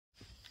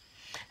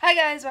Hi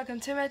guys,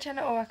 welcome to my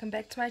channel or welcome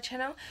back to my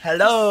channel.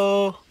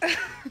 Hello!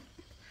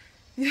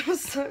 You're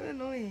so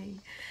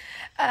annoying.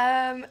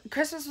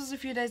 Christmas was a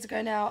few days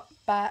ago now,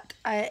 but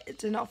I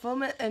did not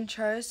film an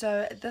intro,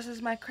 so this is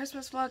my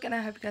Christmas vlog and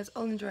I hope you guys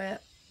all enjoy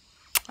it.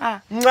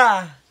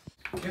 Mwah!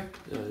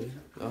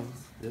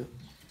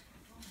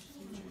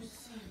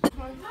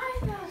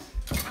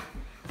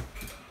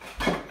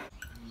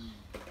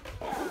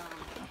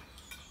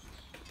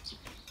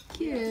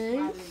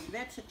 Cute.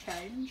 That's a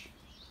change.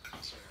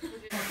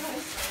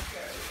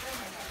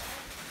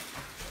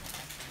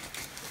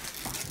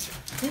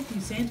 Thank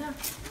you, Santa.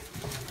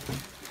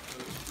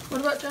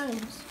 What about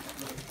James?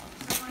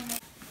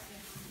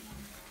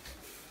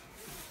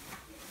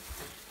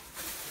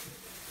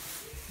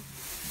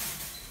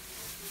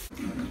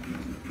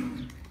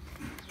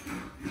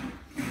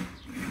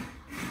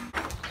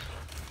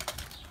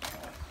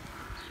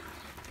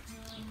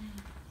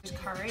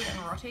 Curry and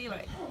roti,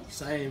 like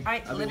Same.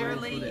 I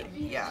literally,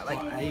 yeah, like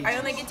I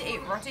only get to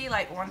eat roti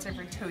like once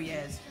every 2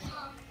 years.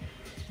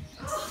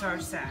 It's so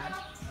sad.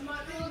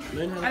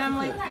 And I'm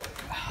like,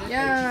 Yum.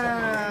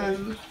 yeah.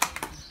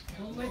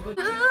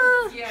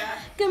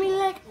 Gonna be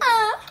like,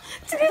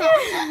 Look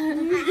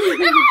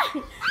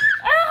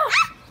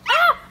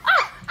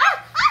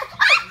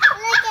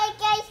at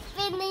guys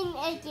spinning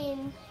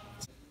again.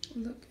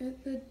 Look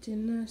at the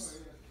dinner.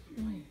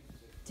 Wait,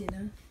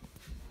 dinner.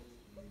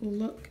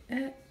 Look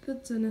at the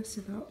dinner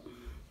setup.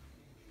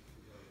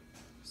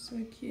 So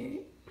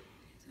cute.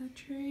 There's our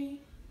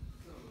tree.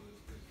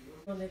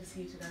 We'll let us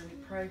here today. We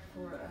pray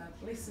for a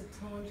blessed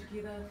time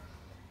together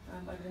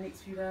over the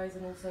next few days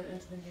and also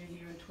into the new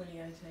year in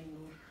 2018,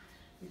 Lord.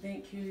 We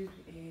thank you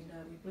and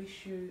we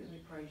bless you and we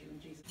praise you in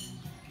Jesus'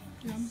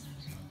 name.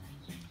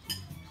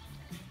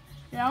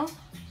 Yeah?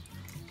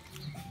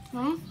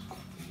 Hmm?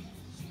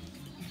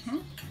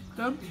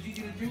 Good? Did you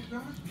get a drink,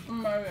 guys?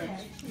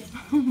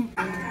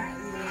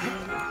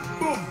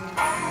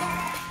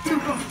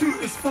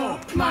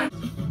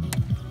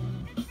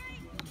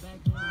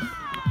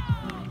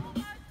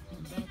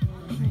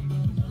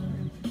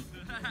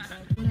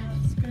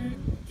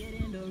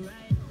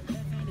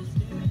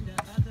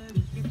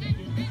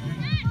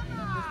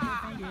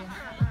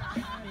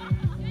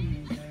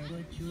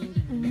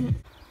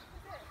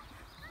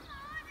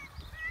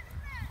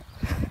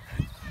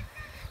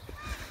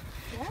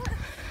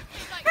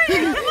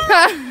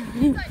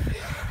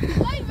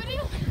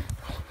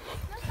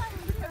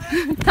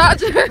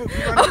 Touch it.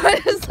 Oh,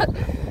 it is like...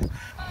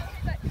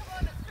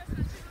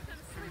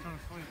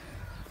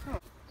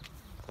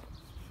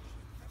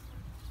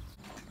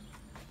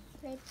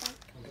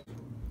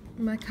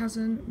 My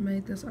cousin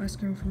made this ice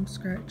cream from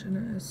scratch and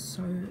it is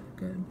so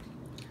good.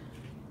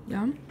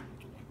 Yum?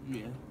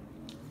 Yeah.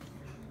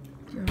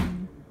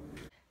 Yum.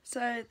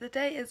 So the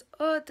day is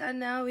all done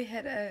now. We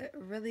had a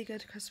really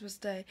good Christmas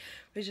day.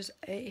 We just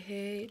ate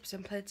heaps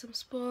and played some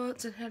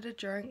sports and had a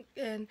drink,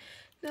 and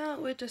now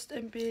we're just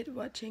in bed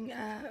watching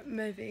a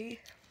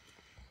movie.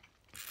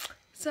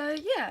 So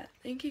yeah,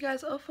 thank you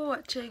guys all for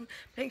watching.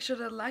 Make sure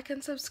to like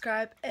and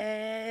subscribe,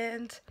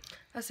 and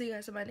I'll see you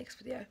guys in my next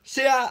video.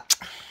 See ya!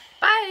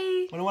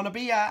 Bye! Where do I want to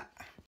be at?